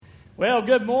Well,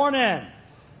 good morning.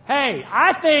 Hey,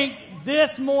 I think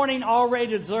this morning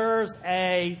already deserves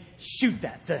a shoot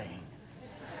that thing.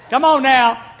 Come on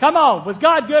now. Come on. Was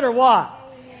God good or what?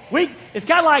 It's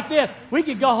kind of like this. We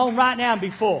could go home right now and be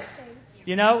full.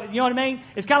 You know what I mean?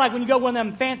 It's kind of like when you go to one of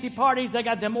them fancy parties, they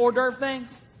got them hors d'oeuvre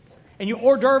things. And you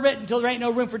hors d'oeuvre it until there ain't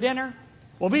no room for dinner.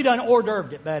 Well, we done hors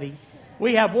d'oeuvred it, buddy.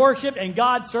 We have worshiped, and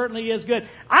God certainly is good.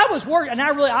 I was worshiping,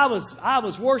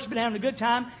 having a good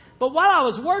time. But while I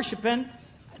was worshiping,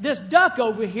 this duck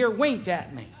over here winked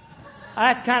at me.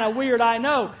 That's kind of weird, I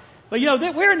know. But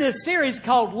we're in this series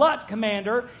called Luck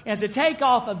Commander, and it's a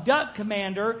takeoff of Duck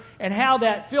Commander, and how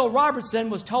that Phil Robertson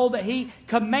was told that he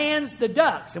commands the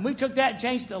ducks. And we took that and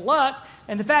changed it to luck,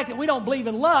 and the fact that we don't believe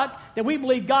in luck, that we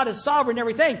believe God is sovereign and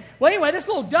everything. Well, anyway, this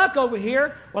little duck over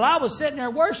here, while I was sitting there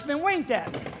worshiping, winked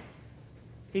at me.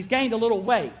 He's gained a little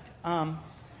weight.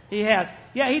 He has.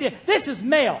 Yeah, he did. This is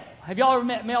Mel. Have y'all ever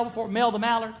met Mel before? Mel the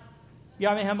Mallard?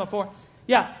 Y'all met him before?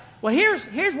 Yeah. Well,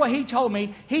 here's what he told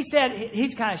me. He said,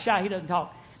 he's kind of shy. He doesn't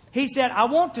talk. He said, I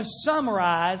want to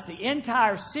summarize the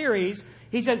entire series.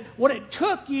 He said, what it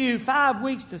took you 5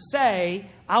 weeks to say,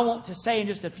 I want to say in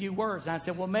just a few words. And I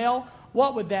said, well, Mel,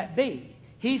 what would that be?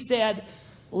 He said,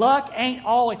 luck ain't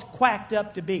all it's quacked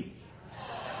up to be.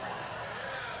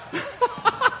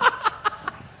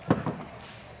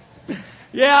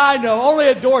 Yeah, I know. Only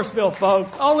at Dorrisville,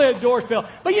 folks. Only at Dorrisville.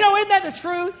 But isn't that the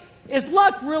truth? Is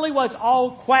luck really what's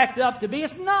all quacked up to be?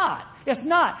 It's not. It's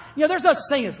not. There's no such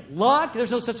thing as luck.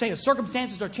 There's no such thing as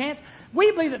circumstances or chance.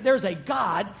 We believe that there's a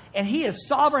God, and He is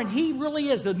sovereign. He really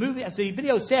is. The movie, as the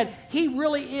video said, He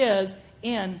really is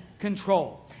in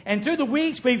control. And through the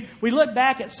weeks, we look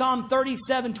back at Psalm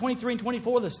 37, 23, and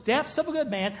 24, the steps of a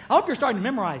good man. I hope you're starting to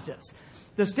memorize this.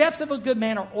 The steps of a good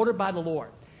man are ordered by the Lord.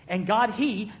 And God,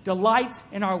 He delights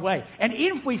in our way. And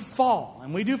even if we fall,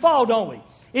 and we do fall, don't we?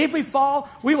 If we fall,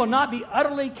 we will not be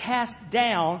utterly cast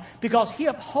down because He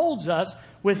upholds us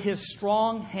with His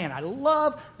strong hand. I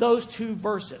love those two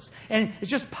verses. And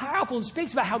it's just powerful and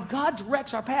speaks about how God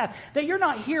directs our path. That you're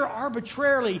not here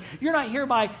arbitrarily. You're not here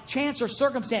by chance or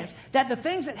circumstance. That the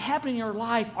things that happen in your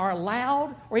life are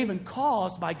allowed or even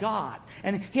caused by God.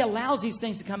 And He allows these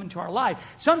things to come into our life.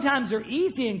 Sometimes they're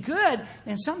easy and good,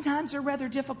 and sometimes they're rather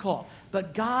difficult.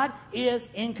 But God is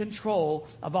in control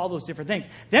of all those different things.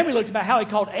 Then we looked about how He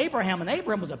called Abraham, and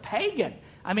Abraham was a pagan.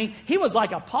 I mean, he was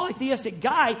like a polytheistic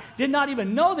guy, did not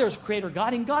even know there was a creator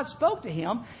God, and God spoke to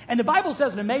him. And the Bible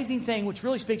says an amazing thing, which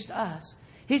really speaks to us.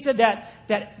 He said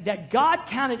that God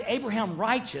counted Abraham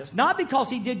righteous, not because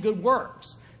he did good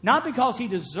works, not because he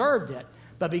deserved it,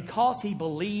 but because he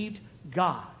believed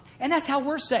God. And that's how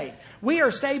we're saved. We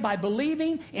are saved by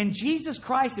believing in Jesus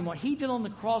Christ and what He did on the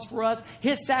cross for us,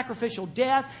 His sacrificial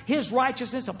death, His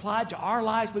righteousness applied to our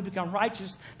lives. We become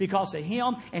righteous because of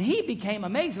Him. And He became,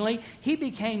 amazingly, He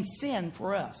became sin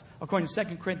for us, according to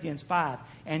 2 Corinthians 5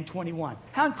 and 21.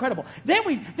 How incredible. Then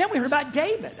we heard about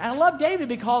David. And I love David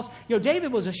because,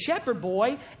 David was a shepherd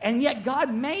boy, and yet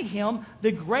God made him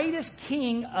the greatest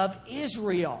king of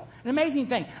Israel. An amazing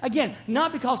thing. Again,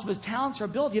 not because of his talents or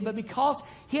ability, but because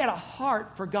he had a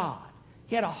heart for God.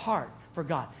 He had a heart for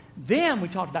God. Then we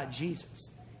talked about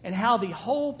Jesus and how the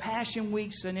whole Passion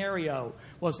Week scenario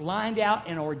was lined out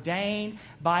and ordained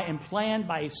by and planned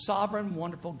by a sovereign,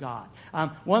 wonderful God.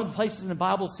 One of the places in the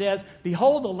Bible says,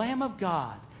 "Behold the Lamb of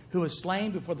God who was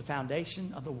slain before the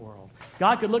foundation of the world."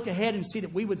 God could look ahead and see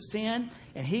that we would sin,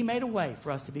 and He made a way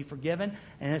for us to be forgiven.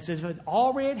 And it's as if it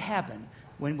already had happened.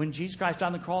 When Jesus Christ died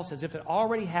on the cross, as if it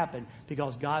already happened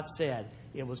because God said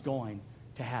it was going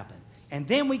to happen. And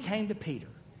then we came to Peter.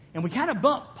 And we kind of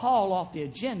bumped Paul off the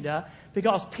agenda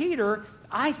because Peter,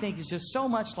 I think, is just so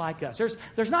much like us.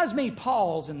 There's not as many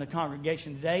Pauls in the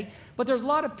congregation today, but there's a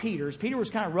lot of Peters. Peter was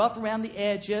kind of rough around the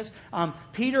edges.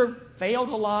 Peter failed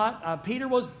a lot. Peter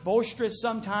was boisterous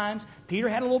sometimes. Peter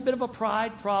had a little bit of a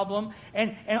pride problem.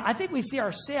 And I think we see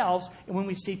ourselves when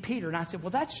we see Peter. And I said,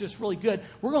 well, that's just really good.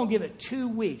 We're going to give it 2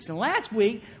 weeks. And last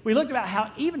week, we looked about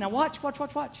how now watch.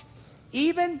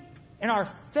 Even in our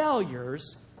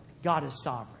failures, God is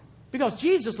sovereign. Because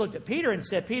Jesus looked at Peter and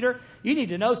said, Peter, you need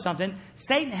to know something.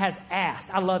 Satan has asked.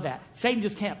 I love that. Satan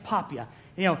just can't pop you.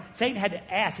 Satan had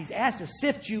to ask. He's asked to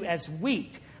sift you as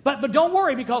wheat. But don't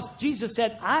worry, because Jesus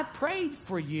said, I prayed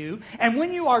for you. And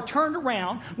when you are turned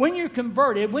around, when you're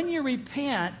converted, when you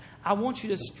repent, I want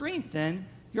you to strengthen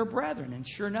your brethren. And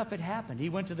sure enough, it happened. He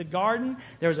went to the garden.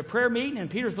 There was a prayer meeting, and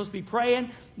Peter was supposed to be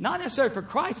praying, not necessarily for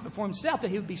Christ, but for himself,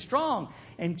 that he would be strong.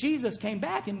 And Jesus came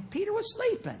back, and Peter was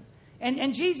sleeping.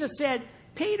 And Jesus said,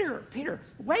 Peter,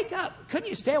 wake up. Couldn't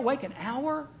you stay awake an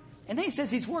hour? And then he says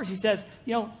these words. He says,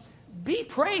 be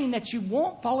praying that you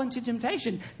won't fall into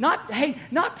temptation. Not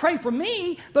pray for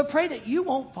me, but pray that you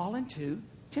won't fall into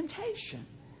temptation.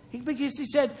 Because he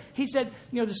said,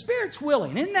 the Spirit's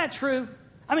willing. Isn't that true?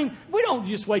 I mean, we don't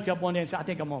just wake up one day and say, I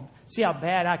think I'm going to see how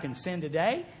bad I can sin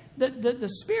today. The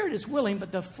Spirit is willing,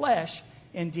 but the flesh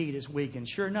indeed is weak. And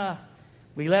sure enough,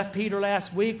 we left Peter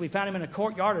last week. We found him in a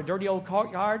courtyard, a dirty old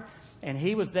courtyard. And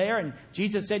he was there. And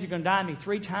Jesus said, you're going to deny me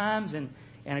 3 times. And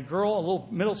a little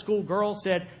middle school girl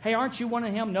said, hey, aren't you one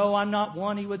of him? No, I'm not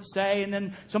one, he would say. And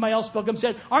then somebody else spoke up and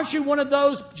said, aren't you one of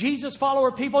those Jesus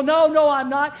follower people? No, I'm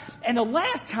not. And the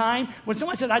last time when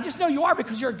someone said, I just know you are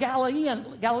because you're a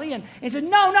Galilean. And he said,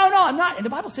 no, I'm not. And the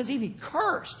Bible says even he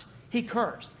cursed. He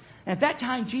cursed. And at that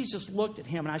time, Jesus looked at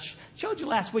him. And I showed you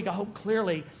last week, I hope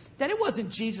clearly, that it wasn't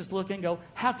Jesus looking and go,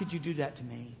 how could you do that to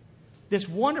me? This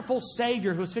wonderful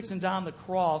Savior who was fixing to die on the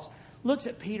cross looks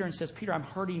at Peter and says, Peter, I'm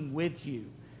hurting with you.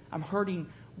 I'm hurting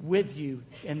with you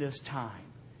in this time.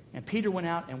 And Peter went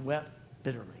out and wept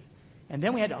bitterly. And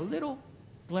then we had a little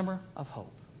glimmer of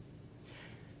hope.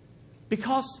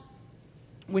 Because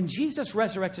when Jesus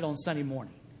resurrected on Sunday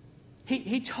morning,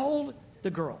 he told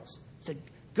the girls, he said,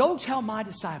 go tell my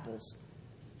disciples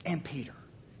and Peter.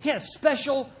 He had a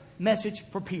special message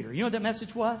for Peter. You know what that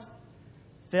message was?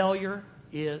 Failure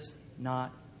is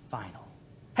not final.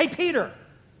 Hey, Peter,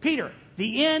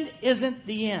 the end isn't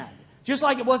the end. Just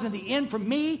like it wasn't the end for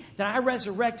me that I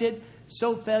resurrected,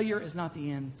 so failure is not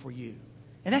the end for you.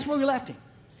 And that's where we left him.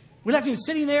 We left him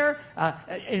sitting there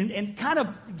and kind of,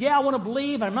 I want to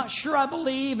believe, and I'm not sure I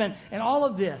believe, and all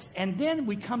of this. And then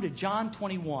we come to John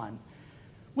 21,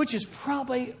 which is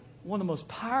probably one of the most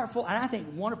powerful and I think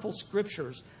wonderful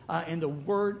scriptures in the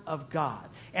Word of God.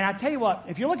 And I tell you what,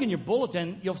 if you look in your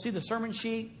bulletin, you'll see the sermon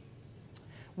sheet.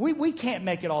 We can't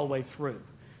make it all the way through.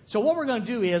 So what we're going to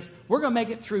do is we're going to make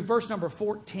it through verse number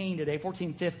 14 today,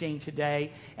 14, 15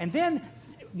 today. And then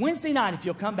Wednesday night, if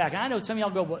you'll come back. And I know some of y'all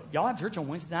go, well, y'all have church on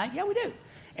Wednesday night? Yeah, we do.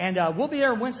 And we'll be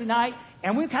there Wednesday night.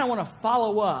 And we kind of want to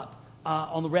follow up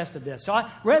on the rest of this. So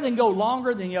rather than go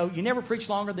longer than, you never preach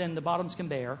longer than the bottoms can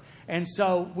bear. And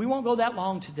so we won't go that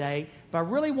long today. But I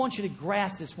really want you to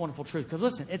grasp this wonderful truth. Because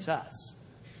listen, it's us.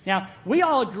 Now, we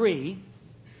all agree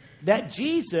that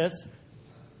Jesus...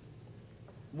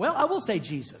 Well, I will say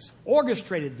Jesus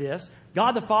orchestrated this.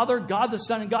 God the Father, God the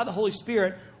Son, and God the Holy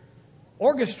Spirit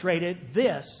orchestrated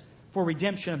this for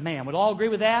redemption of man. Would all agree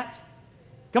with that?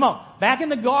 Come on. Back in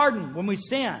the garden when we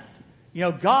sinned,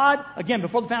 God, again,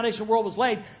 before the foundation of the world was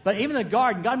laid, but even in the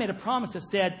garden, God made a promise that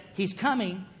said, He's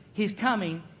coming, He's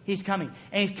coming, He's coming.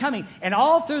 And He's coming. And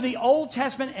all through the Old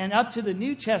Testament and up to the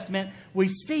New Testament, we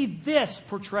see this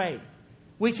portrayed.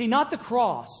 We see not the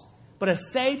cross, but a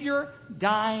Savior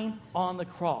dying on the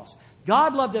cross.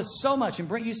 God loved us so much, and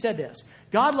Brent, you said this.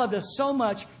 God loved us so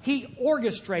much, He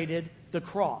orchestrated the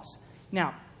cross.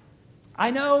 Now,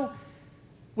 I know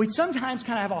we sometimes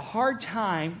kind of have a hard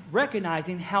time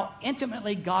recognizing how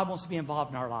intimately God wants to be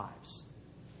involved in our lives.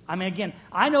 I mean, again,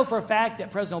 I know for a fact that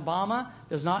President Obama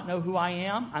does not know who I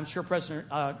am. I'm sure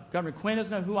Governor Quinn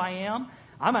doesn't know who I am.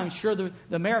 I'm sure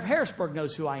the mayor of Harrisburg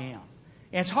knows who I am.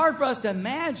 And it's hard for us to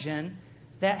imagine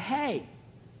that, hey,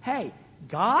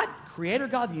 God, Creator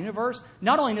God of the universe,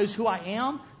 not only knows who I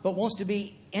am, but wants to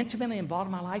be intimately involved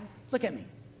in my life. Look at me.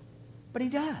 But He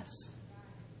does.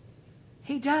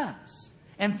 He does.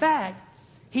 In fact,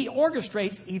 He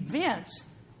orchestrates events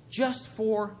just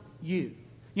for you.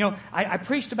 I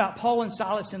preached about Paul and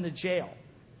Silas in the jail.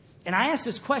 And I asked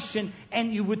this question,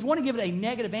 and you would want to give it a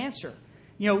negative answer.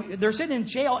 They're sitting in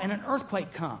jail, and an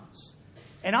earthquake comes.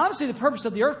 And obviously the purpose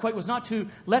of the earthquake was not to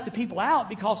let the people out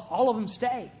because all of them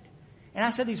stayed. And I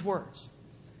said these words.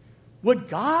 Would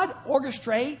God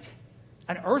orchestrate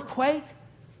an earthquake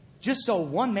just so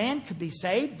one man could be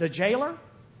saved, the jailer?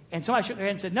 And somebody shook their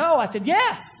head and said, no. I said,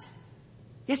 yes.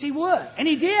 Yes, He would. And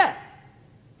He did.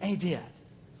 And He did.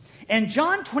 And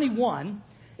John 21,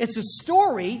 it's a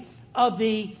story of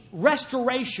the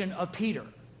restoration of Peter.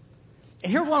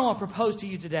 And here's what I want to propose to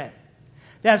you today.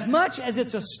 That as much as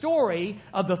it's a story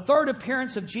of the third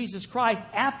appearance of Jesus Christ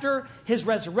after His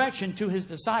resurrection to His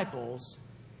disciples,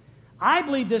 I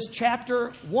believe this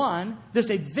chapter 1,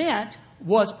 this event,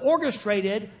 was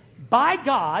orchestrated by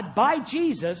God, by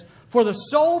Jesus, for the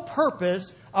sole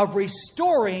purpose of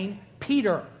restoring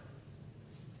Peter.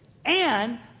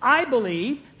 And I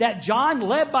believe that John,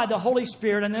 led by the Holy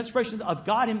Spirit and the inspiration of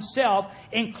God Himself,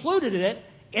 included it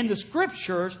in the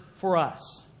Scriptures for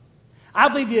us. I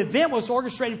believe the event was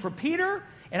orchestrated for Peter,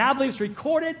 and I believe it's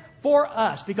recorded for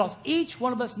us because each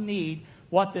one of us need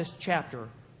what this chapter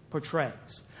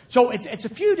portrays. So it's a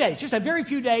few days, just a very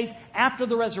few days after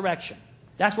the resurrection.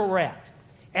 That's where we're at.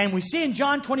 And we see in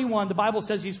John 21, the Bible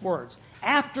says these words.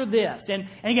 After this, and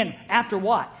again, after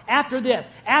what? After this,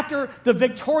 after the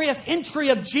victorious entry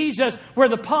of Jesus, where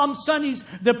the Palm Sundays,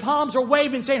 the palms are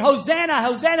waving, saying, Hosanna,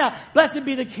 Hosanna, blessed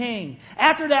be the King.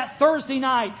 After that Thursday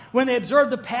night, when they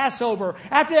observed the Passover.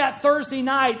 After that Thursday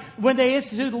night, when they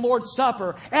instituted the Lord's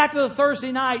Supper. After the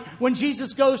Thursday night, when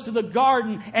Jesus goes to the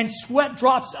garden and sweat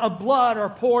drops of blood are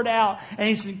poured out.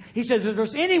 And he says, if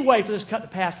there's any way for this cup to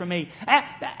pass from me.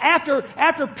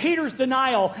 After Peter's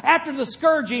denial, after the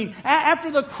scourging,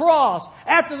 after the cross,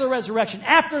 after the resurrection,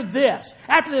 after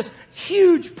this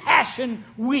huge Passion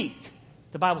Week,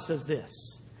 the Bible says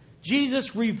this.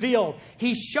 Jesus revealed,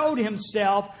 He showed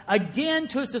Himself again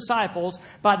to His disciples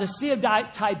by the Sea of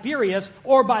Tiberias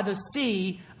or by the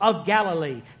Sea of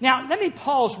Galilee. Now, let me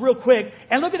pause real quick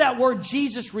and look at that word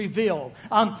Jesus revealed.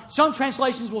 Some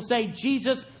translations will say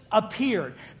Jesus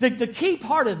appeared. The key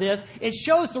part of this, it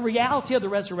shows the reality of the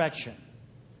resurrection.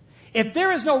 If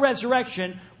there is no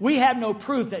resurrection, we have no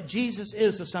proof that Jesus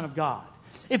is the Son of God.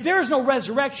 If there is no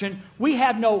resurrection, we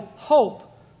have no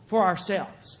hope for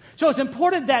ourselves. So it's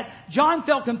important that John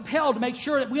felt compelled to make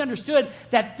sure that we understood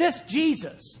that this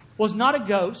Jesus was not a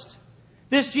ghost.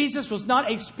 This Jesus was not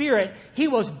a spirit. He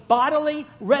was bodily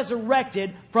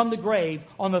resurrected from the grave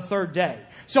on the third day.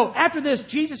 So after this,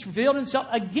 Jesus revealed Himself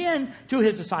again to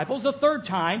His disciples. The third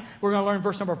time, we're going to learn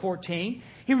verse number 14.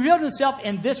 He revealed Himself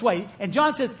in this way. And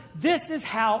John says, this is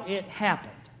how it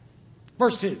happened.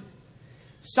 Verse 2.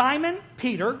 Simon,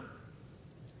 Peter,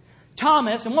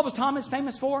 Thomas, and what was Thomas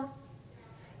famous for?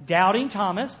 Doubting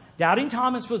Thomas. Doubting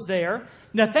Thomas was there.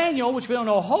 Nathanael, which we don't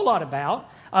know a whole lot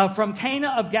about, from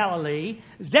Cana of Galilee.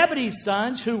 Zebedee's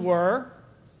sons, who were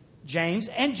James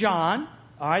and John.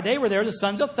 All right, they were there, the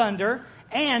sons of thunder.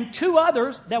 And two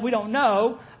others that we don't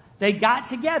know. They got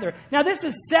together. Now, this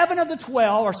is 7 of the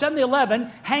 12 or 7 of the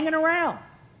 11 hanging around.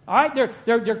 All right,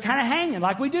 they're kind of hanging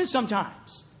like we do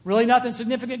sometimes. Really nothing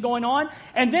significant going on.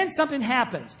 And then something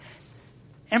happens.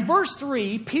 In verse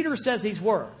 3, Peter says these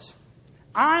words.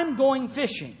 I'm going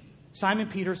fishing, Simon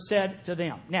Peter said to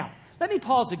them. Now, let me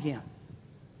pause again.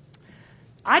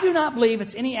 I do not believe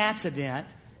it's any accident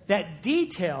that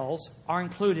details are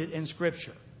included in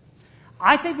Scripture.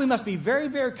 I think we must be very,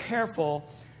 very careful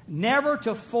never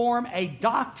to form a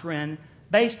doctrine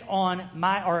based on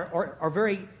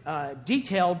very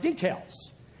detailed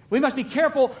details. We must be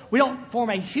careful we don't form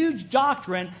a huge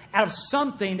doctrine out of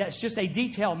something that's just a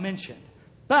detail mentioned.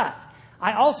 But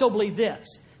I also believe this,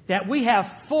 that we have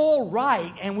full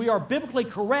right and we are biblically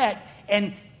correct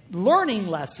in learning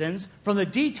lessons from the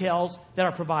details that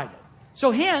are provided.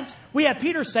 So hence, we have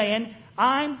Peter saying,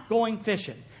 I'm going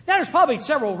fishing. Now, there's probably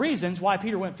several reasons why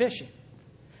Peter went fishing.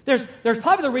 There's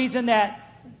probably the reason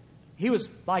that he was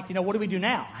like, what do we do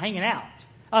now? Hanging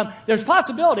out. There's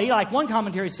possibility, like one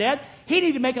commentary said, he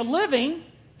needed to make a living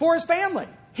for his family.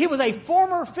 He was a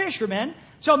former fisherman,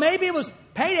 so maybe it was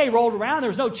payday rolled around, there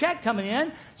was no check coming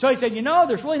in. So he said,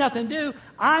 there's really nothing to do.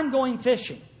 I'm going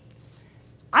fishing.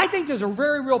 I think there's a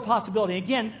very real possibility.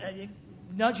 Again,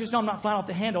 not just I'm not flying off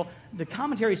the handle. The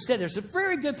commentary said there's a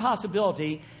very good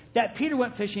possibility that Peter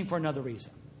went fishing for another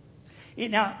reason.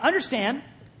 Now, understand,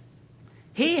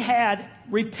 he had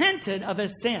repented of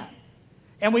his sin.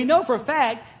 And we know for a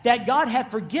fact that God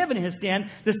had forgiven his sin,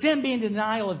 the sin being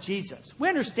denial of Jesus. We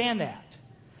understand that.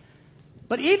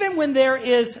 But even when there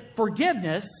is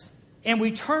forgiveness and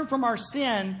we turn from our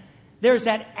sin, there's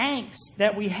that angst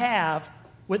that we have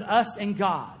with us and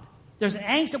God. There's an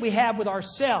angst that we have with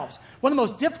ourselves. One of the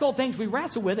most difficult things we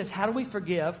wrestle with is how do we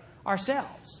forgive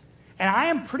ourselves? And I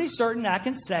am pretty certain I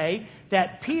can say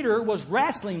that Peter was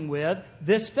wrestling with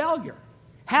this failure.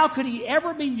 How could he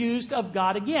ever be used of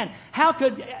God again? How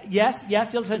could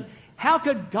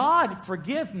God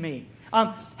forgive me?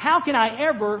 How can I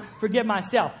ever forgive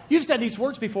myself? You've said these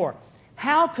words before.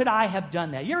 How could I have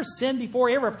done that? You ever sinned before?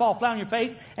 You ever fall flat on your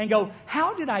face and go,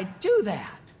 how did I do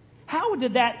that? How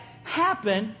did that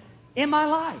happen in my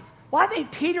life? Well, I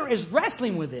think Peter is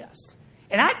wrestling with this.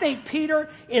 And I think Peter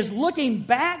is looking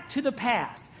back to the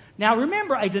past. Now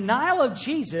remember, a denial of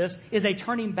Jesus is a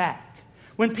turning back.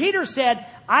 When Peter said,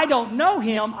 I don't know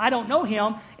him,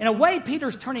 in a way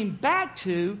Peter's turning back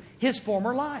to his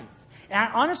former life. And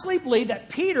I honestly believe that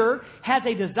Peter has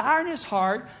a desire in his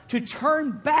heart to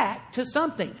turn back to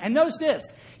something. And notice this,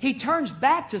 he turns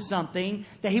back to something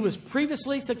that he was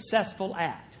previously successful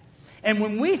at. And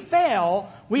when we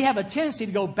fail, we have a tendency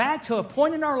to go back to a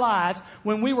point in our lives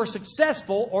when we were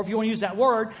successful, or if you want to use that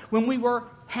word, when we were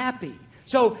happy.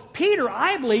 So Peter,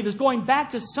 I believe, is going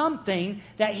back to something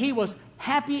that he was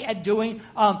happy at doing,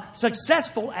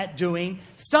 successful at doing,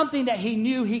 something that he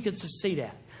knew he could succeed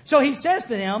at. So he says to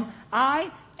them,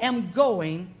 I am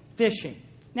going fishing.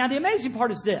 Now, the amazing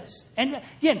part is this. And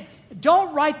again,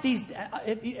 don't write these.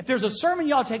 If there's a sermon,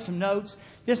 y'all take some notes.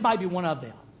 This might be one of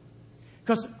them.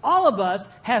 Because all of us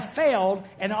have failed,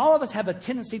 and all of us have a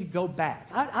tendency to go back.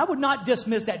 I would not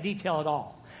dismiss that detail at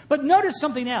all. But notice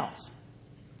something else.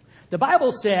 The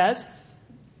Bible says,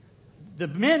 the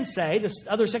men say, the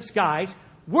other 6 guys,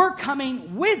 we're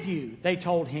coming with you, they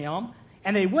told him.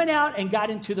 And they went out and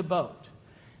got into the boat.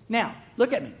 Now,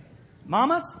 look at me.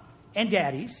 Mamas and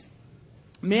daddies,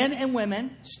 men and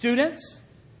women, students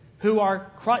who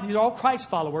are, these are all Christ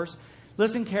followers.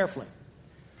 Listen carefully.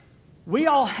 We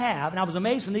all have, and I was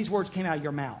amazed when these words came out of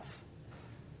your mouth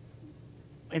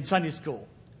in Sunday school.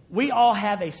 We all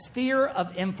have a sphere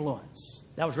of influence.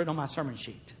 That was written on my sermon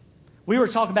sheet. We were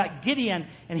talking about Gideon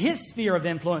and his sphere of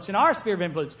influence and our sphere of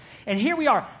influence. And here we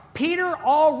are. Peter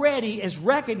already is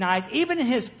recognized, even in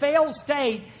his failed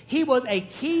state, he was a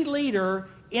key leader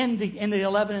in the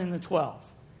 11 and the 12.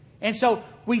 And so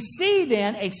we see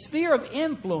then a sphere of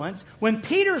influence. When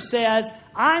Peter says,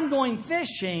 I'm going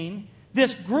fishing,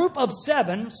 this group of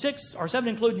 7, 6 or 7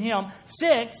 including him,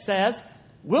 6 says,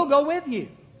 we'll go with you.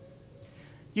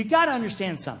 You've got to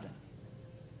understand something.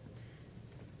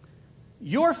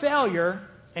 Your failure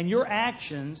and your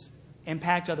actions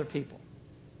impact other people.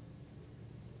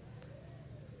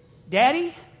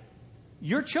 Daddy,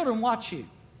 your children watch you.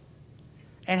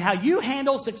 And how you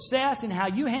handle success and how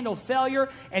you handle failure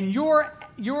and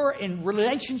you're in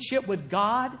relationship with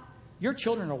God, your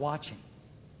children are watching.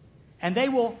 And they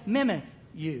will mimic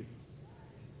you.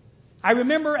 I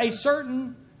remember a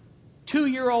certain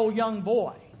 2-year-old young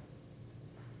boy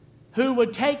who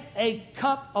would take a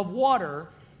cup of water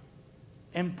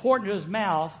and pour it into his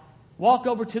mouth, walk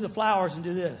over to the flowers and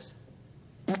do this.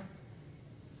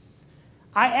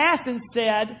 I asked and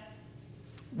said,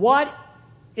 what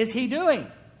is he doing?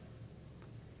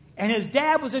 And his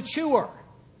dad was a chewer.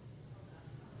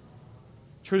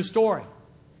 True story.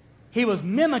 He was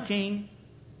mimicking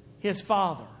his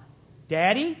father.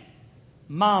 Daddy,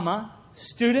 mama,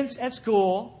 students at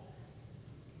school,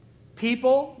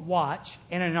 people watch,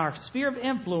 and in our sphere of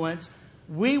influence,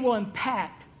 we will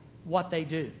impact what they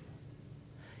do.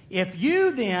 If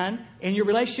you then, in your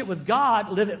relationship with God,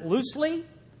 live it loosely,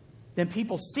 then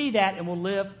people see that and will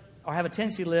live or have a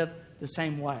tendency to live the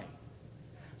same way.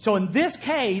 So in this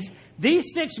case,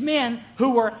 these 6 men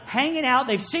who were hanging out,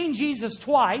 they've seen Jesus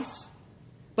twice,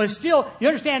 but still, you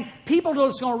understand, people don't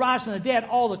just going to rise from the dead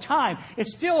all the time.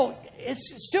 It's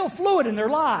still fluid in their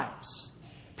lives.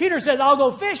 Peter says, I'll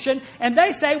go fishing, and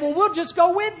they say, well, we'll just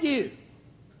go with you.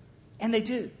 And they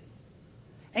do.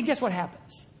 And guess what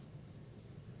happens?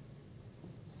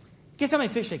 Guess how many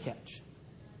fish they catch?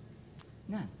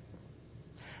 None.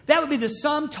 That would be the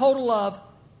sum total of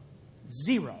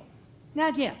 0. Now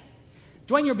again,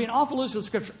 Dwayne, you're being awful loose with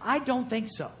Scripture. I don't think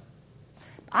so.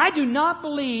 I do not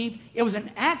believe it was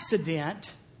an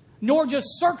accident, nor just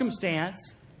circumstance,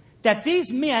 that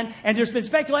these men, and there's been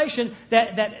speculation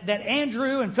that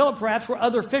Andrew and Philip perhaps were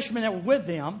other fishermen that were with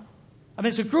them. I mean,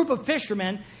 it's a group of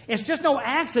fishermen. It's just no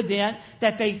accident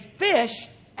that they fish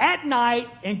at night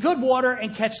in good water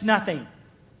and catch nothing.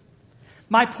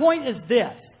 My point is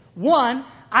this. 1,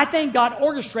 I think God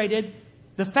orchestrated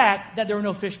the fact that there were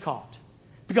no fish caught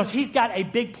because He's got a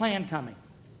big plan coming.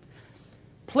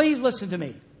 Please listen to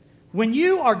me. When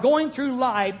you are going through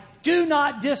life, do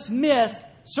not dismiss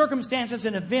circumstances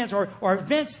and events or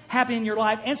events happening in your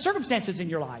life and circumstances in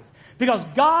your life. Because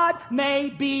God may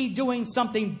be doing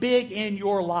something big in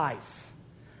your life.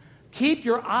 Keep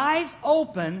your eyes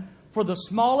open for the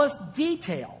smallest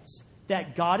details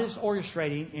that God is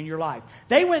orchestrating in your life.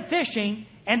 They went fishing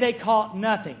and they caught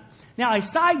nothing. Now, a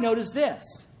side note is this.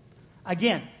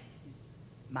 Again,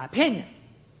 my opinion.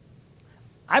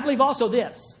 I believe also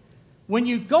this. When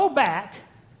you go back,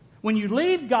 when you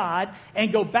leave God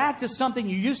and go back to something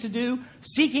you used to do,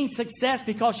 seeking success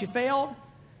because you failed,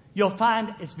 you'll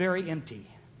find it's very empty.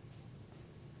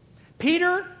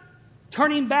 Peter,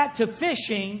 turning back to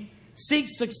fishing,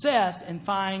 seeks success and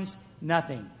finds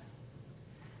nothing.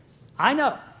 I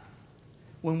know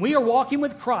when we are walking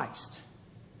with Christ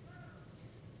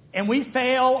and we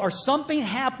fail or something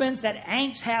happens, that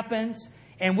angst happens,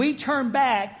 and we turn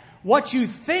back, what you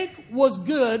think was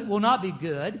good will not be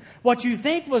good. What you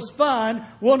think was fun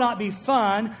will not be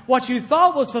fun. What you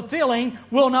thought was fulfilling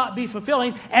will not be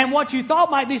fulfilling. And what you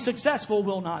thought might be successful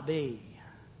will not be.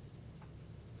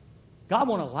 God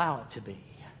won't allow it to be.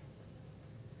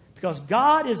 Because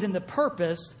God is in the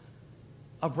purpose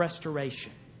of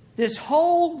restoration. This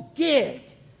whole gig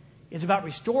is about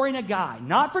restoring a guy,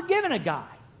 not forgiving a guy,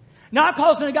 not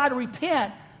causing a guy to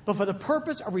repent, but for the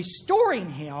purpose of restoring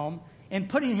him and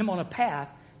putting him on a path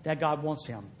that God wants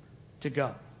him to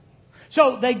go.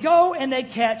 So they go and they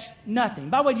catch nothing.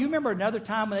 By the way, do you remember another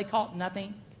time when they caught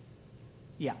nothing?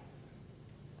 Yeah.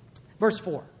 Verse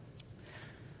 4.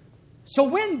 So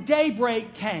when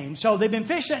daybreak came, so they've been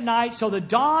fishing at night, so the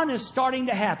dawn is starting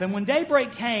to happen. When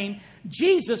daybreak came,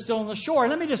 Jesus still on the shore. And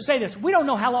let me just say this. We don't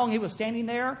know how long he was standing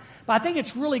there, but I think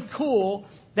it's really cool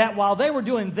that while they were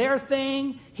doing their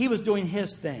thing, he was doing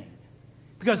his thing.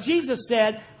 Because Jesus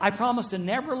said, I promise to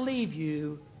never leave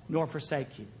you nor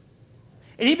forsake you.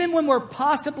 And even when we're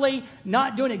possibly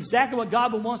not doing exactly what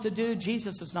God wants to do,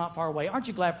 Jesus is not far away. Aren't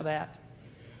you glad for that?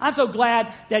 I'm so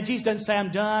glad that Jesus doesn't say,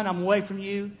 I'm done, I'm away from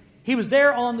you. He was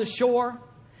there on the shore.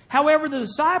 However, the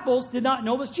disciples did not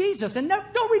know it was Jesus. And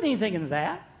don't read anything into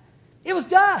that. It was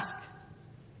dusk.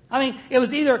 I mean, it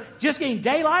was either just getting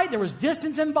daylight, there was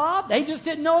distance involved. They just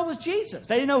didn't know it was Jesus.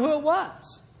 They didn't know who it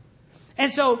was.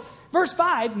 And so, verse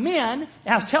 5, men,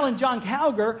 I was telling John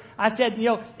Calger, I said,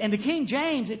 in the King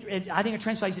James, I think it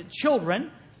translates it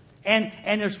children. And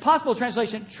there's possible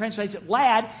translation translates it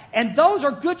lad. And those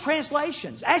are good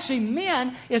translations. Actually,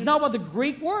 men is not one of the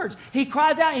Greek words. He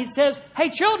cries out and he says, hey,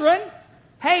 children,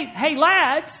 hey,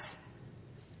 lads,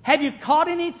 have you caught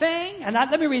anything? And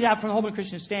let me read it out from the Holman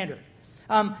Christian Standard.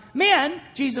 Men,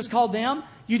 Jesus called them,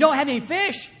 you don't have any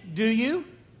fish, do you?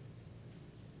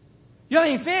 You don't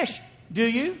have any fish, do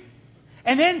you?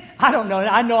 And then, I don't know,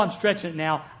 I know I'm stretching it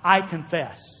now, I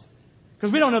confess.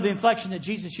 Because we don't know the inflection that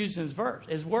Jesus used in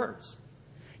his words.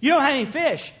 You don't have any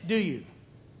fish, do you?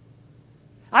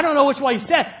 I don't know which way he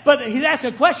said, but he's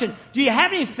asking a question. Do you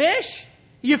have any fish?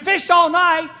 You fished all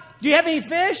night. Do you have any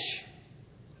fish?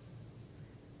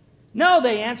 No,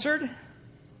 they answered.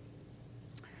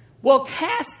 Well,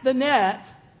 cast the net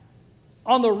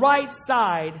on the right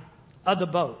side of the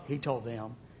boat, he told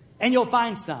them, and you'll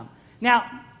find some. Now,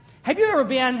 have you ever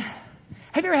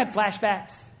had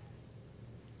flashbacks?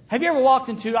 Have you ever walked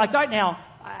into, I thought now,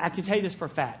 I can tell you this for a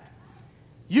fact.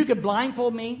 You could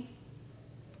blindfold me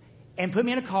and put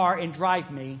me in a car and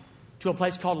drive me to a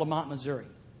place called Lamont, Missouri.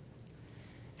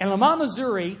 And Lamont,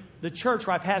 Missouri, the church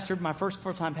where I pastored my first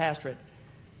full-time pastorate,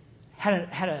 had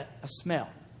a smell,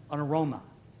 an aroma.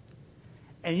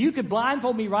 And you could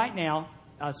blindfold me right now,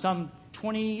 some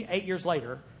 28 years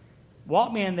later,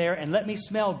 walk me in there and let me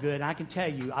smell good. And I can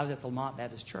tell you I was at the Lamont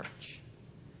Baptist Church.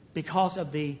 Because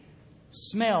of the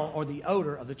smell or the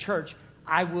odor of the church,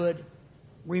 I would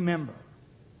remember.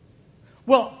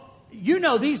 Well,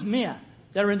 these men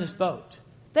that are in this boat,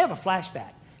 they have a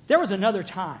flashback. There was another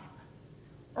time,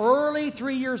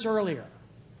 3 years earlier,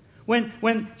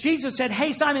 when Jesus said,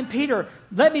 hey, Simon Peter,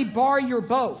 let me borrow your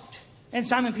boat. And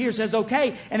Simon Peter says,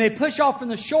 okay. And they push off from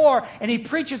the shore and he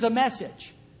preaches a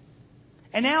message.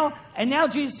 And now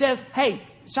Jesus says, hey,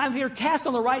 Simon Peter, cast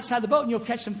on the right side of the boat and you'll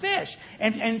catch some fish.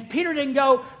 And Peter didn't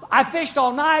go, I fished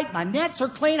all night. My nets are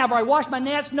clean. I've already washed my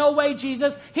nets. No way,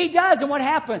 Jesus. He does. And what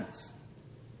happens?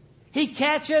 He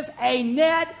catches a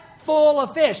net full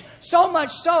of fish. So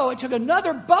much so, it took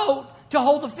another boat to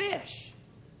hold the fish.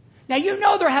 Now,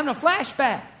 they're having a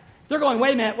flashback. They're going,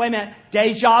 wait a minute.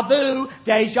 Deja vu.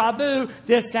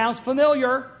 This sounds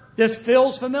familiar. This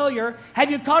feels familiar.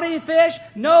 Have you caught any fish?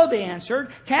 No, they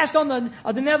answered. Cast on the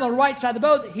net on the right side of the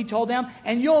boat, he told them,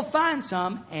 and you'll find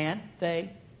some. And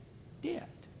they did.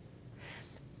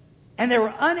 And they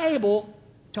were unable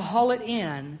to haul it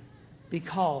in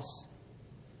because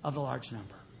of the large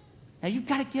number. Now, you've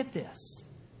got to get this.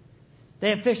 They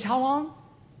had fished how long?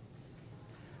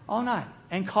 All night.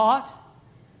 And caught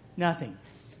nothing.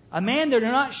 A man that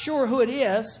they're not sure who it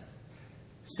is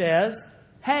says,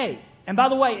 hey, and by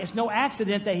the way, it's no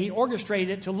accident that he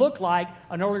orchestrated it to look like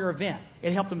an earlier event.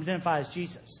 It helped them identify as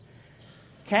Jesus.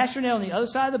 Cast your net on the other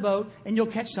side of the boat and you'll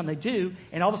catch some. They do,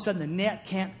 and all of a sudden the net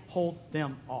can't hold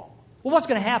them all. Well, what's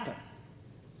going to happen?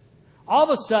 All of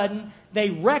a sudden, they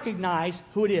recognize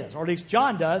who it is, or at least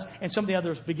John does, and some of the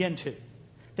others begin to.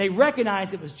 They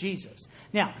recognize it was Jesus.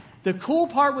 Now, the cool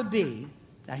part would be,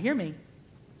 now hear me,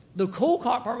 the cool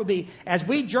part would be, as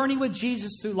we journey with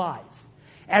Jesus through life,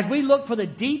 as we look for the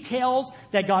details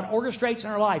that God orchestrates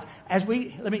in our life, let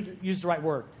me use the right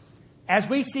word, as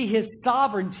we see His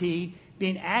sovereignty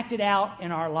being acted out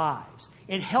in our lives,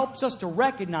 it helps us to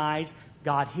recognize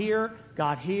God here,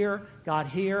 God here, God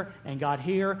here, and God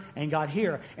here, and God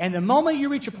here. And the moment you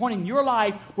reach a point in your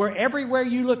life where everywhere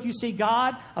you look you see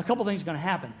God, a couple things are going to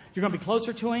happen. You're going to be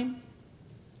closer to Him,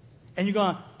 and you're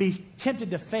going to be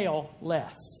tempted to fail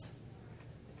less.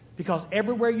 Because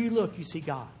everywhere you look, you see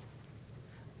God.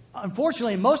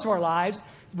 Unfortunately, in most of our lives,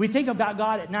 we think about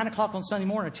God at 9 o'clock on Sunday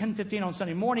morning or 10:15 on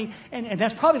Sunday morning, and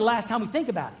that's probably the last time we think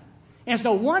about Him. And it's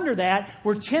no wonder that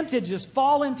we're tempted to just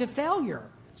fall into failure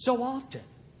so often.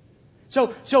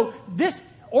 So this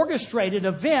orchestrated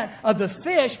event of the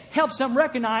fish helps them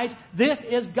recognize this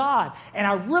is God. And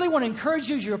I really want to encourage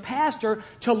you as your pastor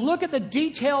to look at the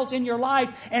details in your life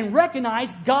and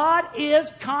recognize God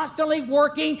is constantly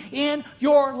working in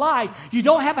your life. You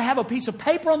don't have to have a piece of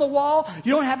paper on the wall.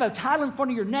 You don't have a title in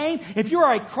front of your name. If you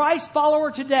are a Christ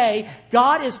follower today,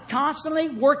 God is constantly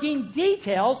working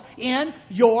details in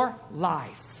your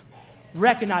life.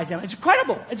 Recognize Him. It's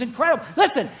incredible. It's incredible.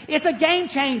 Listen, it's a game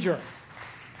changer.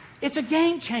 It's a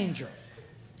game changer.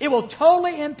 It will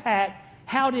totally impact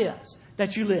how it is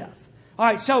that you live. All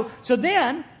right, so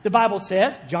then the Bible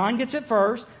says, John gets it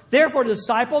first. Therefore, the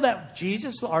disciple that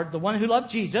Jesus, or the one who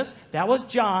loved Jesus, that was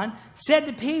John, said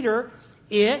to Peter,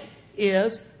 "It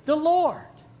is the Lord."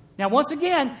 Now, once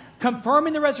again,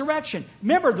 confirming the resurrection.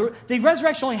 Remember, the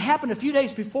resurrection only happened a few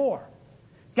days before.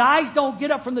 Guys don't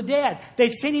get up from the dead.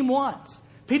 They'd seen Him once.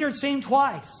 Peter had seen Him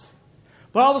twice.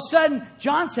 But all of a sudden,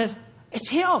 John says, it's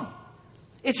Him.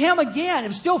 It's Him again. It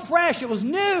was still fresh. It was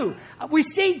new. We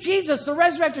see Jesus, the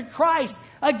resurrected Christ,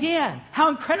 again. How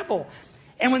incredible.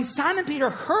 And when Simon Peter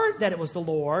heard that it was the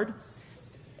Lord,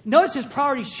 notice his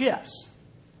priority shifts.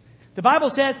 The Bible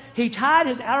says he tied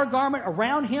his outer garment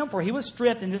around him, for he was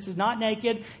stripped, and this is not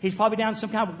naked. He's probably down in some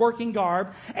kind of working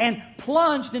garb, and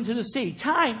plunged into the sea.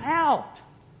 Time out.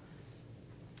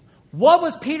 What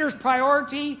was Peter's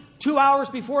priority 2 hours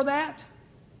before that?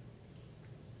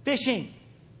 Fishing.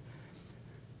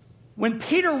 When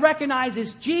Peter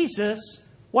recognizes Jesus,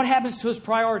 what happens to his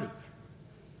priority?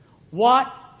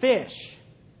 What fish?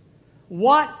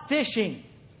 What fishing?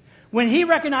 When he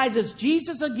recognizes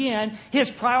Jesus again, his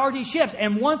priority shifts.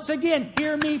 And once again,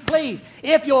 hear me please.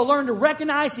 If you'll learn to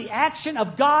recognize the action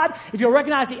of God, if you'll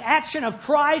recognize the action of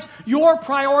Christ, your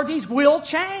priorities will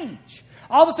change.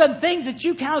 All of a sudden, things that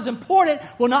you count as important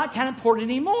will not count important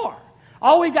anymore.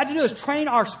 All we've got to do is train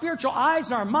our spiritual eyes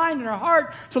and our mind and our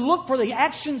heart to look for the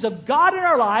actions of God in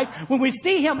our life. When we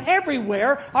see Him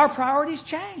everywhere, our priorities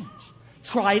change.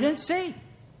 Try it and see.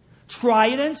 Try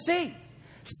it and see.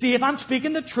 See if I'm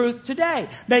speaking the truth today.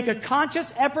 Make a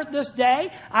conscious effort this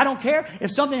day. I don't care.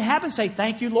 If something happens, say,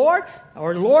 thank you, Lord.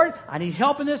 Or, Lord, I need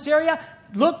help in this area.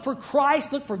 Look for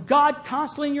Christ. Look for God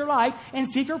constantly in your life. And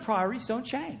see if your priorities don't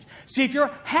change. See if your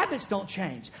habits don't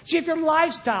change. See if your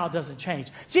lifestyle doesn't change.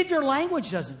 See if your language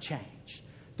doesn't change.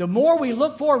 The more we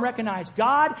look for and recognize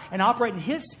God and operate in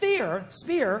His sphere,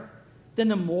 then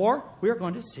the more we're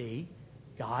going to see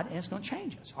God, and it's going to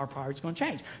change us. Our priorities are going to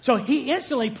change. So He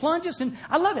instantly plunges, and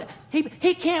I love it.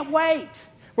 He can't wait.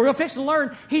 We're going to fix and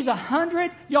learn. He's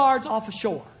 100 yards off the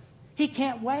shore. He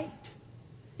can't wait.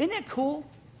 Isn't that cool?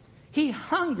 He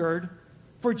hungered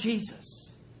for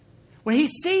Jesus. When he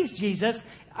sees Jesus,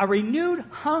 a renewed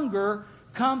hunger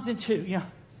comes into,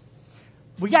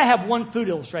 we got to have one food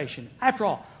illustration. After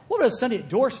all, what would a Sunday at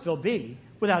Dorrisville be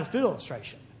without a food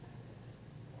illustration?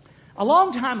 A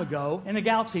long time ago, in a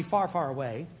galaxy far, far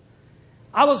away,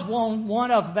 I was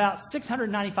one of about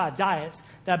 695 diets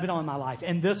that I've been on in my life.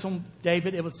 And this one,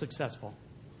 David, it was successful.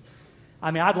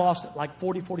 I mean, I'd lost like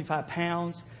 40, 45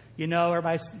 pounds.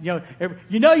 Everybody's,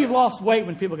 you've lost weight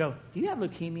when people go, do you have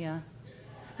leukemia?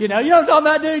 You know what I'm talking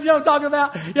about, dude? You know what I'm talking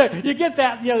about? You get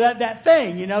that, that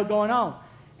thing, going on.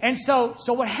 And so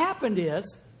what happened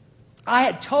is I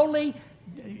had totally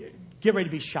get ready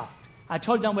to be shocked. I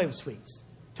totally done away with sweets.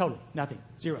 Totally. Nothing.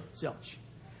 Zero. Zilch.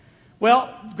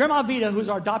 Well, Grandma Vita, who's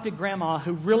our adopted grandma,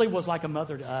 who really was like a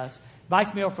mother to us,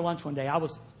 invites me over for lunch one day. I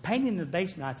was painting in the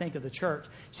basement, I think, of the church.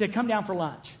 She said, come down for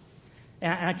lunch.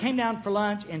 And I came down for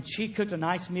lunch, and she cooked a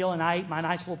nice meal, and I ate my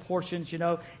nice little portions.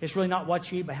 It's really not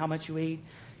what you eat, but how much you eat.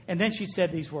 And then she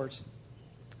said these words,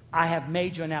 I have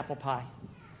made you an apple pie.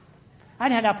 I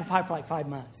hadn't had apple pie for like 5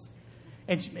 months.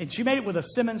 And she made it with a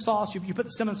cinnamon sauce. You put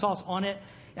the cinnamon sauce on it.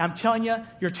 And I'm telling you,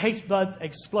 your taste buds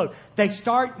explode.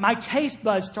 My taste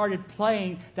buds started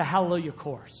playing the Hallelujah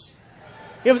chorus.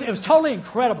 It was totally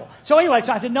incredible. So anyway,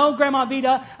 I said, no, Grandma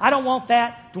Vita, I don't want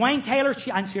that. Dwayne Taylor,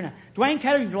 I'm here now. Dwayne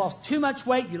Taylor, you've lost too much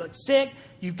weight. You look sick.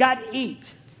 You've got to eat.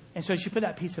 And so she put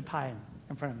that piece of pie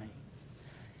in front of me.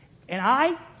 And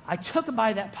I took a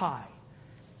bite of that pie.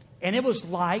 And it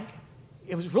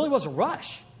really was a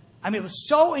rush. I mean, it was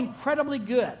so incredibly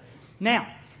good. Now,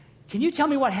 can you tell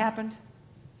me what happened?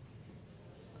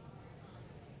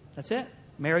 That's it.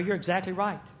 Mary, you're exactly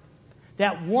right.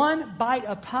 That one bite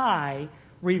of pie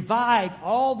revived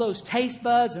all those taste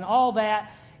buds and all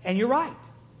that. And you're right.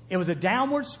 It was a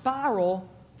downward spiral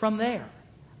from there.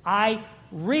 I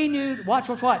renewed, watch.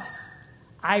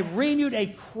 I renewed a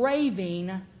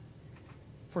craving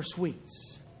for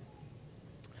sweets.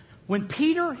 When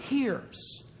Peter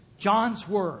hears John's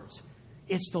words,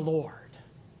 it's the Lord.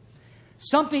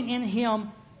 Something in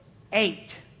him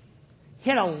ate. He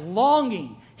had a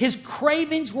longing. His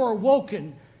cravings were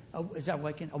awoken. Is that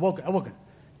awaken? Awoken.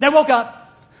 They woke up,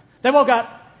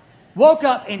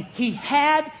 and he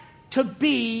had to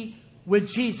be with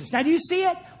Jesus. Now, do you see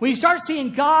it? When you start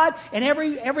seeing God in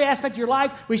every aspect of your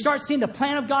life, when you start seeing the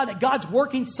plan of God, that God's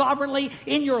working sovereignly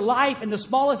in your life in the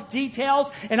smallest details,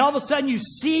 and all of a sudden you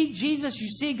see Jesus, you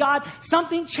see God,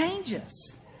 something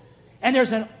changes. And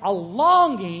there's a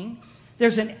longing,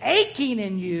 there's an aching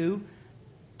in you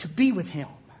to be with Him.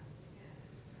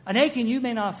 An aching you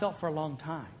may not have felt for a long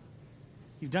time.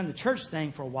 You've done the church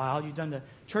thing for a while, you've done the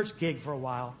church gig for a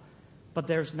while, but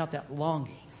there's not that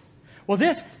longing. Well,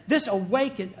 this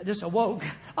awoke.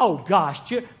 Oh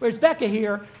gosh, is Becca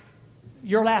here?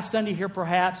 Your last Sunday here,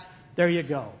 perhaps. There you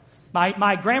go.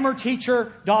 My grammar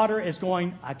teacher daughter is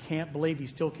going, I can't believe he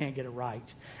still can't get it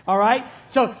right. All right?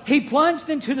 So he plunged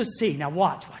into the sea. Now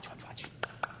watch.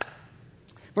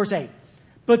 Verse 8.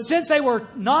 But since they were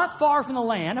not far from the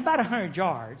land, about 100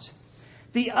 yards,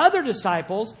 the other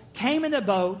disciples came in a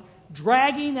boat,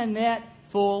 dragging a net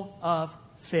full of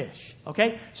fish.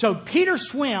 Okay? So Peter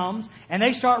swims, and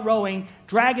they start rowing,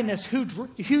 dragging this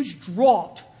huge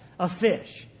draught of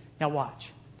fish. Now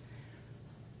watch.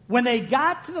 When they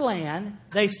got to the land,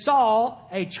 they saw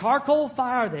a charcoal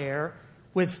fire there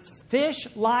with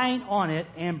fish lying on it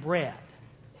and bread.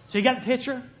 So you got the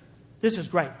picture? This is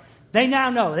great. They now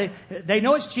know. They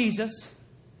know it's Jesus.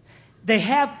 They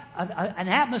have an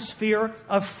atmosphere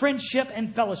of friendship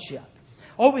and fellowship.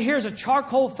 Over here is a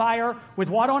charcoal fire with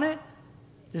what on it?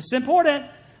 This is important.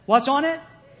 What's on it?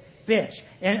 Fish.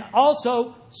 And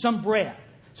also some bread.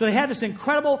 So they have this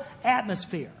incredible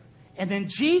atmosphere. And then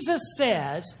Jesus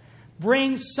says,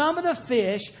 bring some of the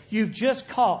fish you've just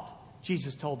caught.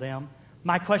 Jesus told them.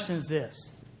 My question is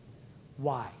this.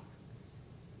 Why?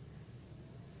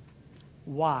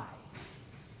 Why?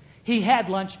 He had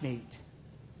lunch meat.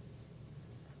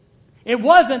 It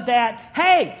wasn't that,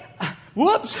 hey,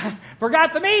 whoops,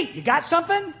 forgot the meat. You got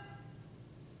something?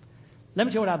 Let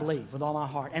me tell you what I believe with all my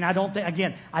heart. And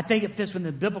I think it fits within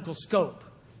the biblical scope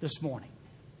this morning.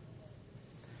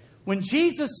 When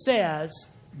Jesus says,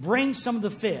 bring some of the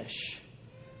fish,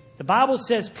 the Bible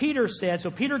says, Peter said,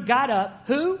 so Peter got up.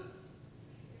 Who?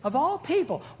 Of all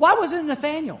people. Why wasn't it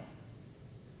Nathaniel?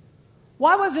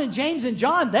 Why wasn't it James and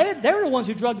John? They were the ones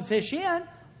who drug the fish in.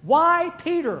 Why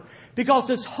Peter? Because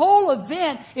this whole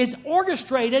event is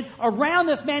orchestrated around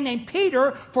this man named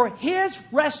Peter for his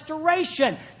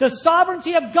restoration. The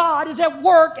sovereignty of God is at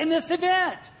work in this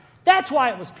event. That's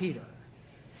why it was Peter.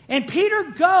 And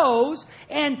Peter goes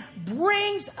and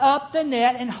brings up the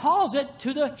net and hauls it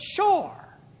to the shore.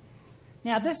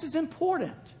 Now, this is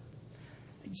important.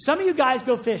 Some of you guys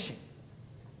go fishing.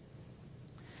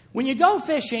 When you go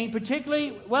fishing,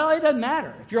 particularly, well, it doesn't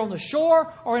matter if you're on the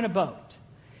shore or in a boat.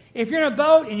 If you're in a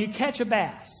boat and you catch a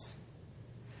bass,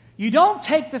 you don't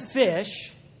take the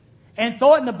fish and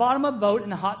throw it in the bottom of the boat in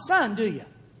the hot sun, do you?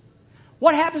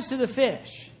 What happens to the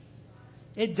fish?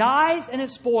 It dies and it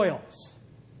spoils.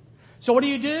 So what do?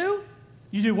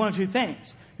 You do one of two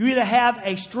things. You either have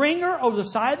a stringer over the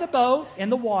side of the boat in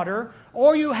the water,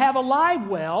 or you have a live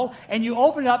well and you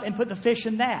open it up and put the fish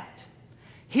in that.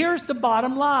 Here's the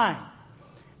bottom line.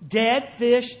 Dead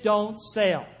fish don't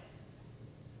sail.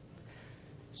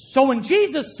 So when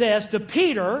Jesus says to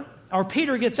Peter, or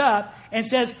Peter gets up and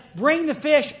says, bring the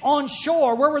fish on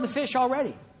shore, where were the fish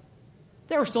already?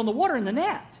 They were still in the water in the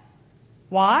net.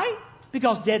 Why?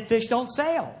 Because dead fish don't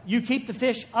sail. You keep the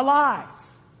fish alive.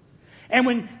 And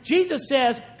when Jesus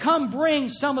says, come bring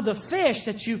some of the fish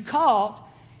that you caught,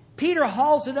 Peter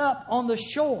hauls it up on the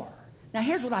shore. Now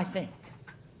here's what I think.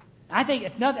 I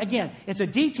think, it's a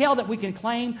detail that we can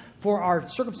claim for our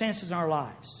circumstances in our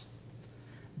lives.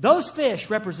 Those fish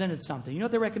represented something. You know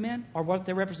what they recommend? Or what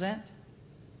they represent?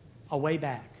 A way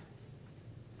back.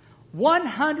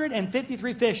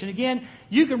 153 fish. And again,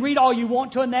 you can read all you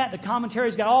want to in that. The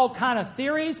commentary's got all kind of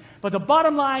theories. But the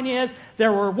bottom line is,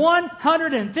 there were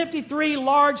 153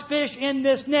 large fish in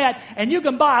this net. And you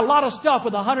can buy a lot of stuff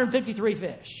with 153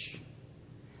 fish.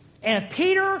 And if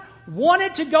Peter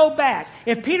wanted to go back,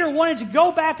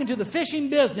 into the fishing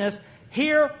business,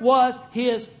 here was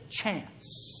his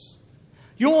chance.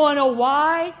 You want to know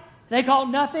why they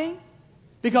caught nothing?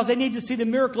 Because they needed to see the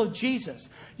miracle of Jesus.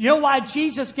 You know why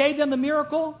Jesus gave them the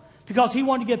miracle? Because He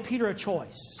wanted to give Peter a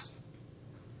choice.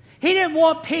 He didn't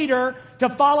want Peter to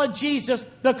follow Jesus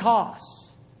the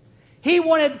cost. He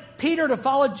wanted Peter to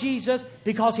follow Jesus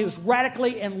because he was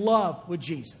radically in love with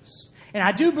Jesus. And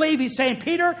I do believe He's saying,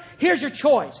 Peter, here's your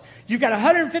choice. You've got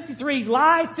 153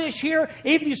 live fish here.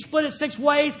 Even if you split it 6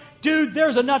 ways, dude,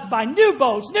 there's enough to buy new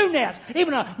boats, new nets,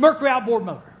 even a Mercury outboard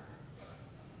motor.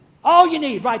 All you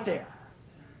need right there.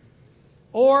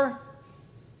 Or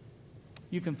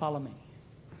you can follow me.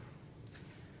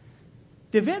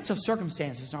 The events of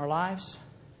circumstances in our lives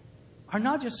are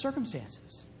not just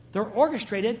circumstances. They're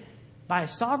orchestrated by a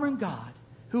sovereign God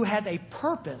who has a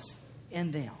purpose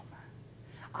in them.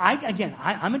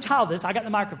 I'm a child of this. I got the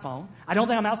microphone. I don't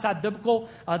think I'm outside the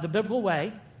biblical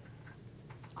way.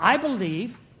 I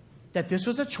believe that this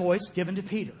was a choice given to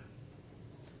Peter.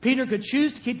 Peter could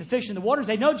choose to keep the fish in the water and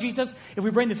say, no, Jesus, if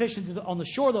we bring the fish on the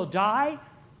shore, they'll die.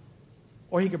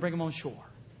 Or he could bring them on shore.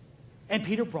 And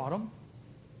Peter brought them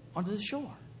onto the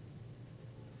shore.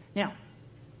 Now,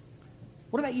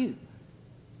 what about you?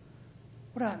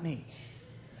 What about me?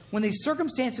 When these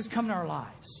circumstances come in our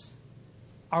lives,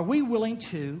 are we willing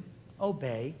to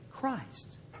obey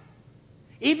Christ?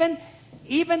 Even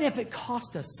if it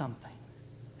cost us something.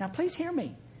 Now, please hear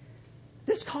me.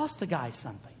 This cost the guy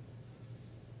something.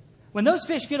 When those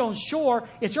fish get on shore,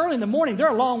 it's early in the morning. They're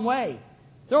a long way.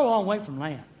 They're a long way from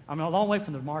land. I mean, a long way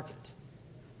from the market.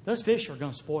 Those fish are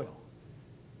going to spoil.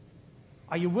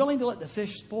 Are you willing to let the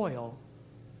fish spoil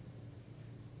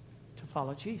to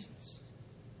follow Jesus?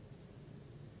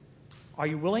 Are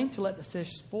you willing to let the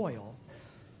fish spoil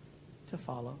to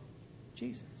follow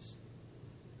Jesus?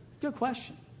 Good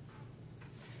question.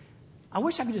 I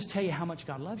wish I could just tell you how much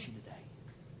God loves you today.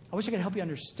 I wish I could help you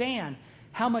understand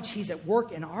how much He's at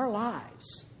work in our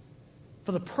lives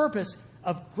for the purpose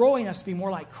of growing us to be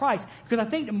more like Christ. Because I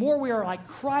think the more we are like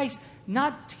Christ,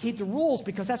 not to keep the rules,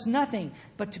 because that's nothing,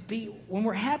 but to be, when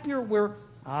we're happier,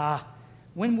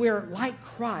 when we're like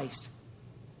Christ,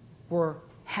 we're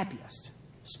happiest,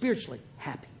 spiritually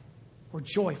happy. We're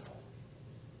joyful.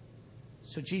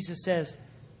 So Jesus says,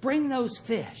 bring those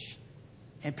fish.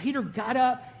 And Peter got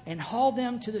up and hauled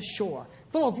them to the shore,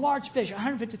 full of large fish,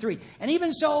 153. And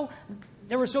even so,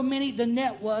 there were so many, the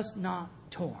net was not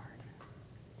torn.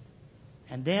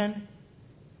 And then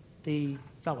the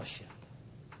fellowship.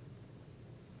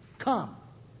 Come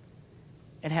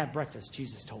and have breakfast,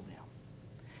 Jesus told them.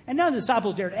 And none of the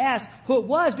disciples dared ask who it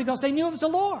was because they knew it was the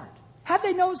Lord. How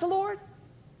did they know it was the Lord?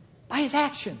 By His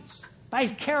actions, by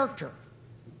His character.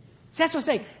 So that's what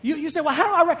I say. You say, well, how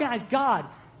do I recognize God?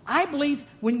 I believe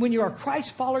when you're a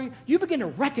Christ follower, you begin to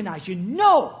recognize, you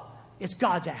know it's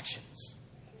God's actions.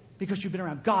 Because you've been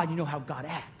around God, you know how God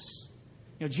acts.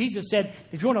 You know, Jesus said,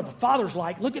 if you want to know what the Father's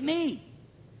like, look at me.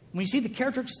 When you see the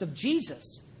characteristics of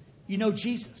Jesus, you know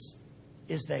Jesus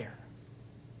is there.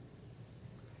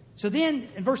 So then,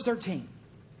 in verse 13,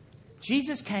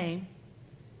 Jesus came,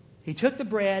 He took the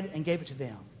bread and gave it to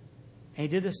them. And He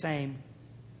did the same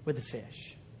with the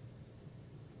fish.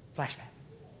 Flashback,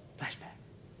 flashback,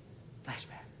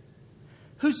 flashback.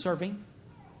 Who's serving?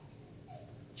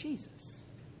 Jesus.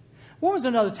 When was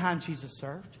another time Jesus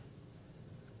served?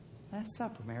 Last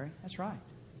Supper, Mary. That's right.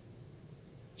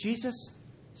 Jesus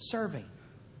serving.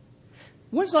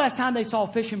 When's the last time they saw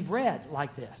fish and bread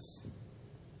like this?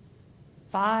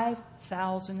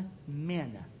 5,000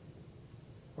 men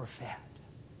were fed.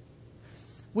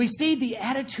 We see the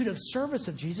attitude of service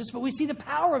of Jesus, but we see the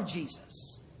power of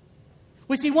Jesus.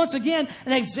 We see once again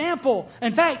an example.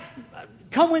 In fact,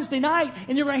 come Wednesday night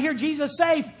and you're going to hear Jesus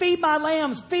say, feed my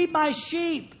lambs, feed my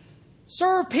sheep,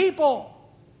 serve people.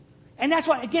 And that's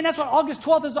what August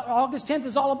 10th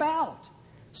is all about.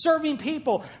 Serving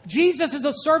people. Jesus is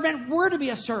a servant. We're to be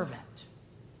a servant.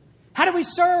 How do we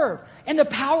serve? In the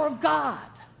power of God.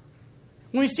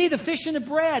 When we see the fish and the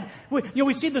bread,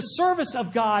 we see the service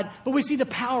of God, but we see the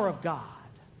power of God.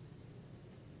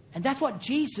 And that's what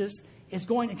Jesus is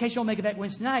going, in case you don't make it back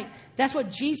Wednesday night, that's what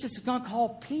Jesus is going to call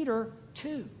Peter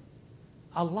to.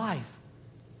 A life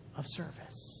of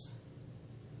service.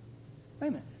 Wait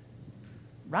a minute.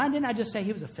 Ryan, didn't I just say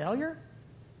he was a failure?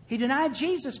 He denied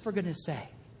Jesus, for goodness sake.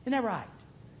 Isn't that right?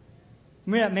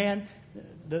 Remember that man,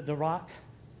 the Rock?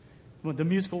 The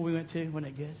musical we went to, wasn't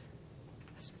it good?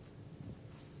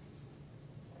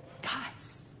 Guys,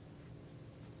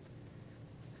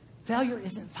 failure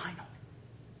isn't final.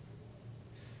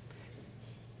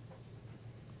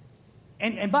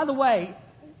 And by the way,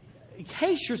 in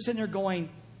case you're sitting there going,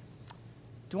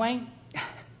 Dwayne,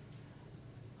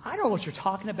 I don't know what you're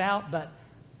talking about, but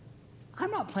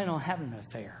I'm not planning on having an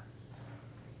affair.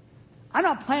 I'm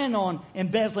not planning on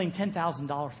embezzling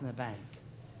 $10,000 from the bank.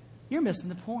 You're missing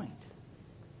the point.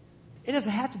 It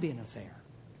doesn't have to be an affair.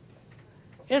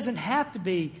 It doesn't have to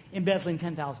be embezzling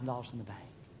 $10,000 from the bank.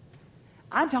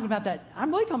 I'm talking about that.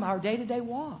 I'm really talking about our day-to-day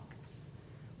walk.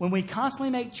 When we constantly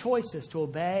make choices to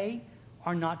obey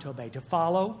or not to obey, to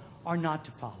follow or not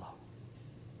to follow.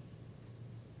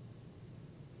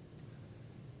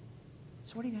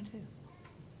 So what are you going to do?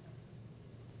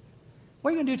 What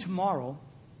are you going to do tomorrow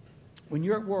when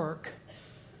you're at work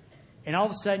and all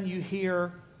of a sudden you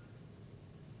hear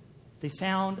the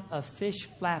sound of fish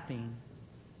flapping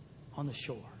on the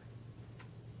shore?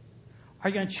 Are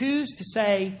you going to choose to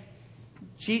say,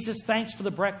 Jesus, thanks for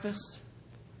the breakfast,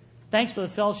 thanks for the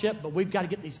fellowship, but we've got to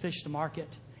get these fish to market.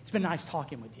 It's been nice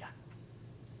talking with you.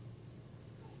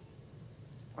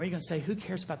 Or are you going to say, who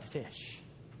cares about the fish?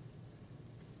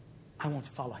 I want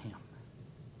to follow him.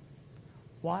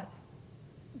 What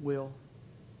will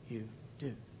you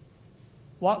do?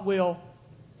 What will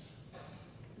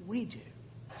we do?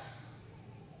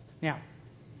 Now,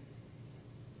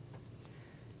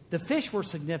 the fish were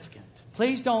significant.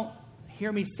 Please don't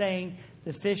hear me saying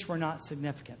the fish were not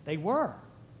significant. They were.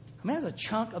 I mean, there's a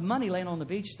chunk of money laying on the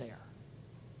beach there.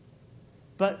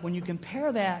 But when you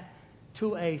compare that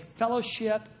to a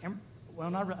fellowship, well,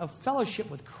 not a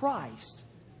fellowship with Christ,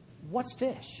 what's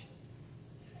fish?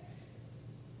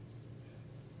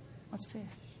 What's fish?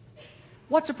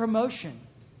 What's a promotion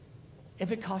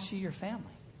if it costs you your family?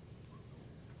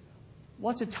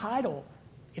 What's a title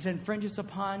if it infringes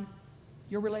upon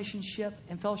your relationship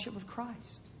and fellowship with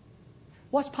Christ?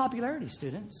 What's popularity,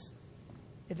 students,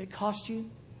 if it costs you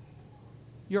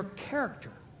your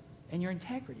character and your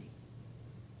integrity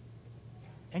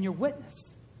and your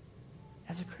witness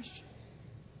as a Christian?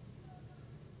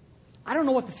 I don't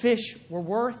know what the fish were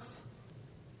worth,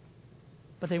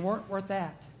 but they weren't worth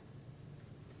that.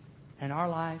 And our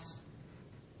lives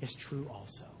is true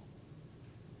also.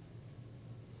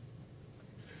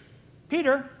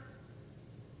 Peter,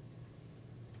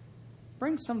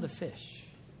 bring some of the fish.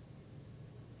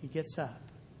 He gets up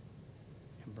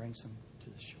and brings them to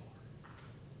the shore.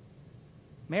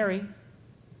 Mary,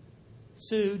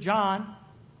 Sue, John,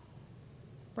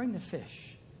 bring the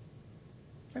fish.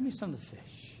 Bring me some of the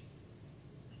fish.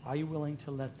 Are you willing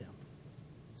to let them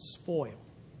spoil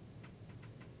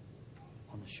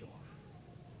on the shore?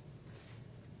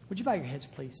 Would you bow your heads,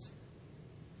 please?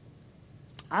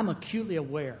 I'm acutely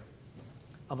aware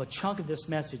of a chunk of this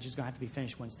message is going to have to be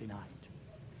finished Wednesday night.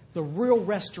 The real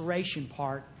restoration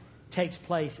part takes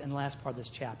place in the last part of this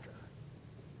chapter.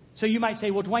 So you might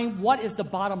say, well, Dwayne, what is the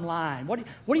bottom line? What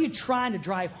are you trying to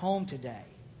drive home today?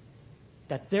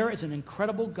 That there is an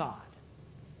incredible God,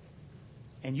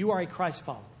 and you are a Christ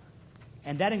follower.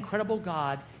 And that incredible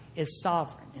God is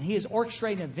sovereign. And he is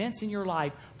orchestrating events in your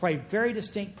life for a very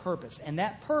distinct purpose. And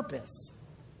that purpose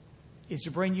is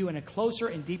to bring you in a closer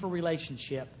and deeper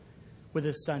relationship with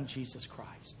his Son, Jesus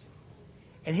Christ.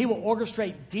 And he will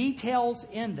orchestrate details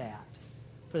in that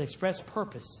for the express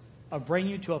purpose of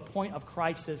bringing you to a point of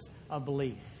crisis of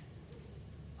belief,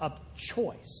 of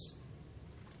choice,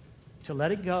 to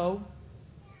let it go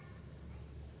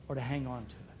or to hang on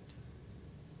to it.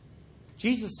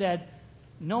 Jesus said,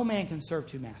 no man can serve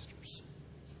two masters.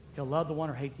 He'll love the one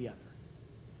or hate the other.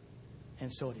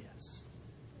 And so it is.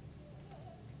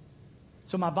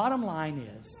 So my bottom line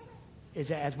is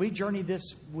that as we journey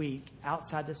this week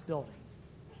outside this building,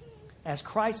 as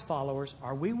Christ followers,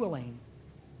 are we willing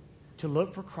to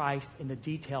look for Christ in the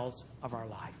details of our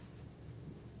life?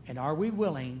 And are we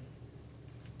willing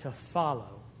to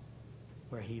follow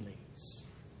where he leads?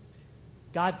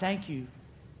 God, thank you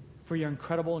for your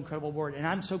incredible, incredible word. And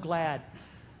I'm so glad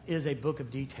it is a book of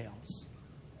details.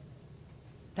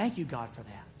 Thank you, God, for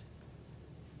that.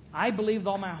 I believe with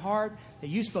all my heart that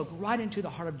you spoke right into the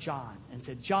heart of John and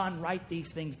said, John, write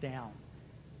these things down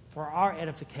for our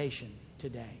edification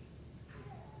today.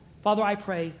 Father, I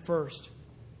pray first,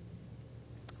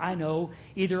 I know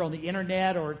either on the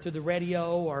internet or through the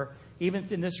radio or even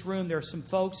in this room, there are some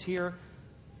folks here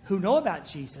who know about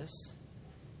Jesus,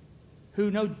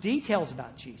 who know details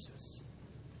about Jesus,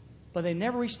 but they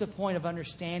never reach the point of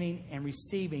understanding and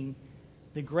receiving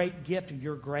the great gift of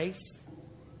your grace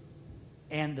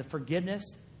and the forgiveness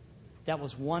that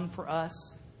was won for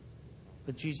us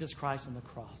with Jesus Christ on the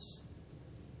cross.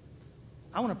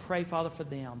 I want to pray, Father, for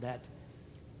them that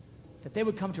they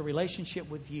would come to a relationship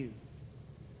with you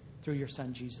through your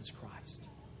Son, Jesus Christ.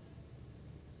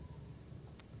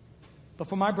 But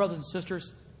for my brothers and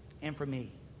sisters and for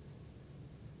me,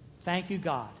 thank you,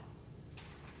 God.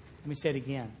 Let me say it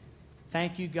again.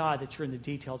 Thank you, God, that you're in the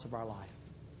details of our life.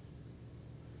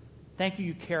 Thank you,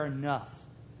 you care enough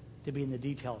to be in the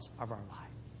details of our life.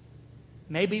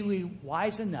 Maybe we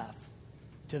wise enough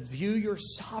to view your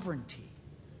sovereignty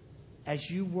as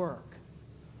you work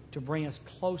to bring us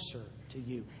closer to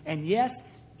you. And yes,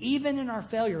 even in our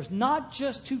failures, not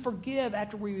just to forgive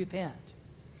after we repent,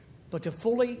 but to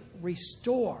fully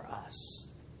restore us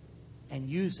and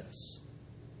use us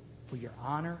for your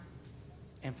honor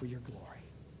and for your glory.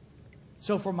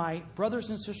 So for my brothers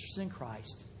and sisters in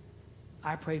Christ,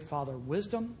 I pray, Father,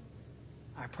 wisdom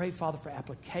I pray, Father, for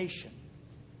application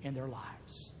in their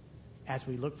lives as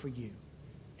we look for you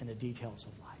in the details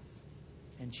of life.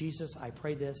 And Jesus, I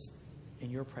pray this in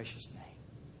your precious name.